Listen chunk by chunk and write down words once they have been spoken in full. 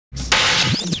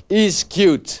He's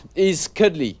cute, he's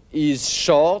cuddly, he's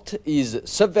short, he's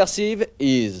subversive,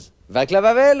 he's Vaclav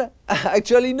Havel?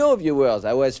 Actually no, viewers,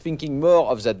 I was thinking more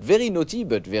of that very naughty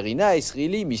but very nice,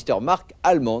 really, Mr. Marc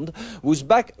Almond, who's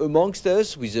back amongst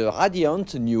us with a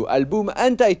radiant new album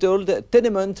entitled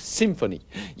Tenement Symphony.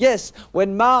 Yes,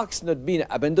 when Marc's not been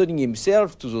abandoning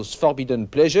himself to those forbidden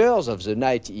pleasures of the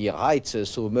night he writes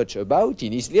so much about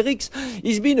in his lyrics,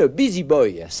 he's been a busy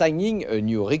boy, signing a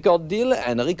new record deal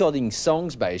and recording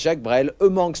songs by Jacques Brel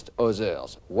amongst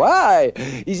others. Why?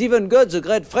 He's even got the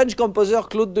great French composer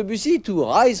Claude Debussy to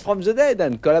rise from the dead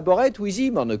and collaborate with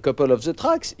him on a couple of the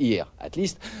tracks here. At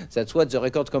least, that's what the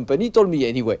record company told me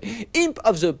anyway. Imp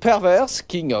of the perverse,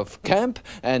 king of camp,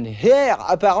 and heir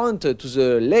apparent to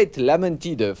the late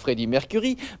lamented Freddie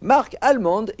Mercury, Marc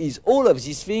Almond is all of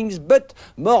these things, but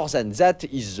more than that,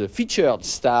 is the featured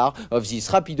star of this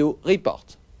Rapido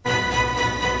report.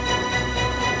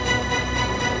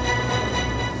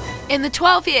 In the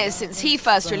 12 years since he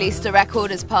first released a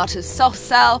record as part of Soft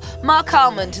Cell, Marc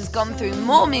Almond has gone through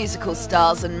more musical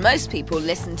styles than most people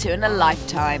listen to in a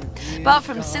lifetime. But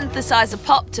from synthesizer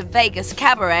pop to Vegas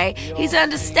cabaret, he's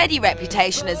earned a steady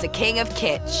reputation as a king of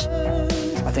kitsch.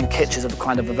 I think kitsch is a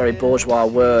kind of a very bourgeois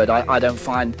word. I don't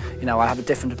find, I have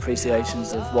different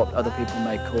appreciations of what other people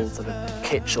may call sort of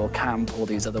kitsch or camp or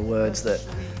these other words that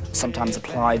sometimes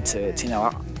applied to it.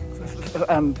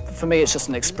 For me, it's just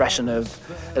an expression of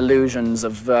illusions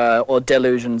of, or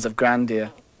delusions of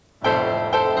grandeur.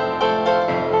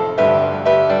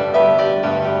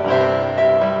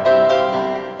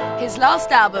 His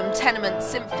last album, Tenement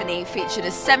Symphony, featured a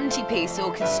 70-piece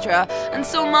orchestra and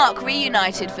saw Marc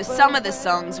reunited for some of the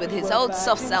songs with his old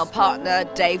Soft Cell partner,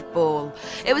 Dave Ball.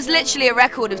 It was literally a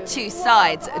record of two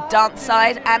sides, a dance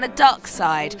side and a dark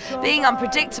side. Being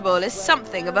unpredictable is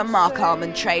something of a Marc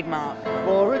Almond trademark.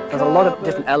 There's a lot of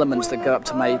different elements that go up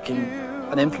to making,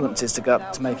 and influences to go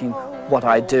up to making what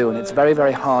I do, and it's very,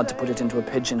 very hard to put it into a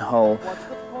pigeonhole,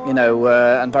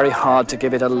 and very hard to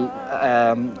give it a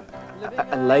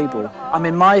label. I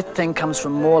mean, my thing comes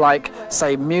from more like,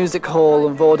 say, music hall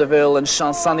and vaudeville and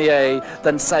chansonnier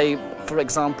than, say, for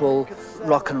example,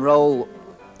 rock and roll.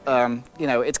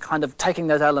 It's kind of taking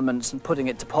those elements and putting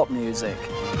it to pop music.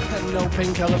 And no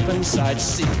pink elephants I'd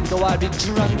see, though I'd be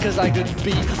drunk as I could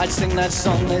be. I'd sing that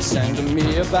song they sang to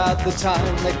me about the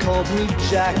time they called me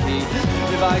Jackie.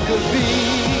 If I could be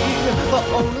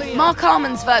the only... Marc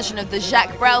Almond's version of the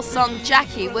Jacques Brel song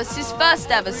Jackie was his first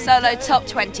ever solo top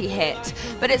 20 hit,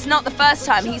 but it's not the first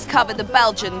time he's covered the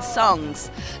Belgian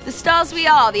songs. The Stars We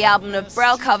Are, the album of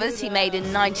Brel covers he made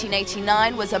in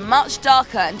 1989, was a much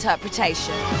darker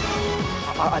interpretation.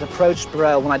 I'd approached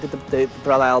Brel when I did the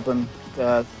Brel album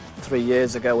 3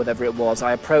 years ago, whatever it was.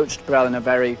 I approached Brel in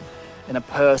a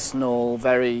personal,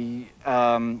 very.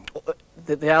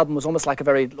 The album was almost like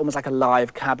a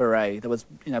live cabaret. There was,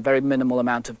 very minimal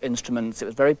amount of instruments. It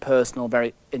was very personal,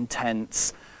 very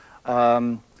intense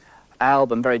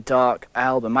album, very dark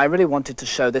album. I really wanted to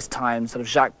show this time sort of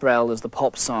Jacques Brel as the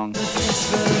pop song.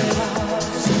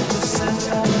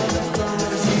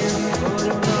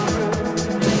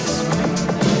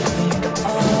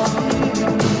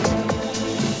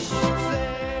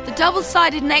 The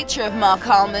double-sided nature of Marc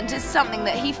Almond is something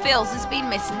that he feels has been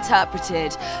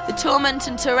misinterpreted. The Torment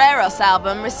and Toreros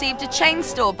album received a chain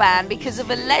store ban because of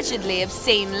allegedly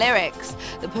obscene lyrics.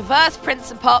 The perverse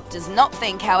Prince of Pop does not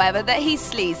think, however, that he's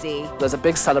sleazy. There's a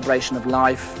big celebration of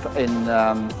life in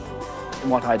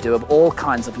what I do, of all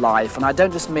kinds of life, and I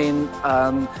don't just mean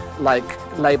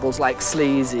like labels like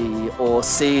sleazy or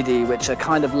seedy, which are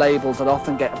kind of labels that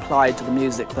often get applied to the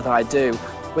music that I do,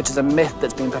 which is a myth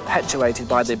that's been perpetuated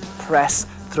by the press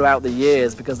throughout the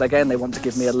years, because again they want to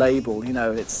give me a label.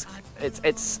 It's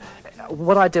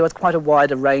what I do is quite a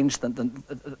wider range than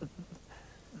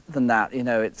that.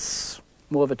 It's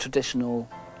more of a traditional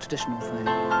thing.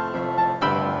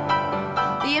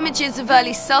 The images of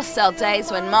early Soft Cell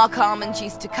days when Marc Almond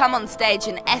used to come on stage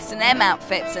in S&M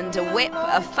outfits and a whip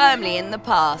are firmly in the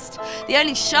past. The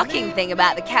only shocking thing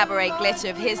about the cabaret glitter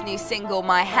of his new single,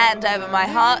 My Hand Over My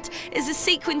Heart, is the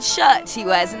sequined shirt he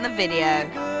wears in the video.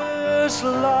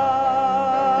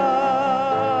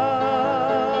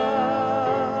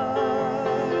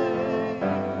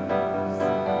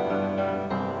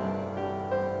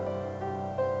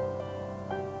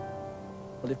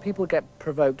 Well, if people get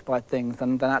provoked by things,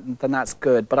 then that's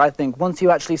good. But I think once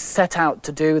you actually set out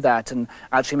to do that and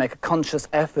actually make a conscious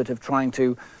effort of trying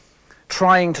to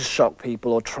shock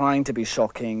people or trying to be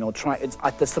shocking or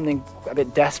there's something a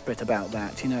bit desperate about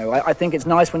that. I think it's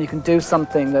nice when you can do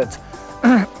something that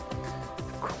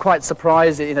quite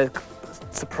surprising,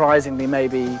 surprisingly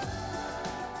maybe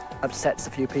upsets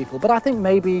a few people. But I think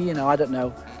maybe, you know, I don't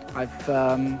know. I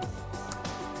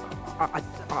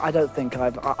don't think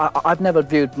I've never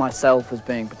viewed myself as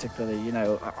being particularly, you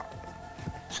know,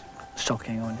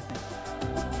 shocking or anything.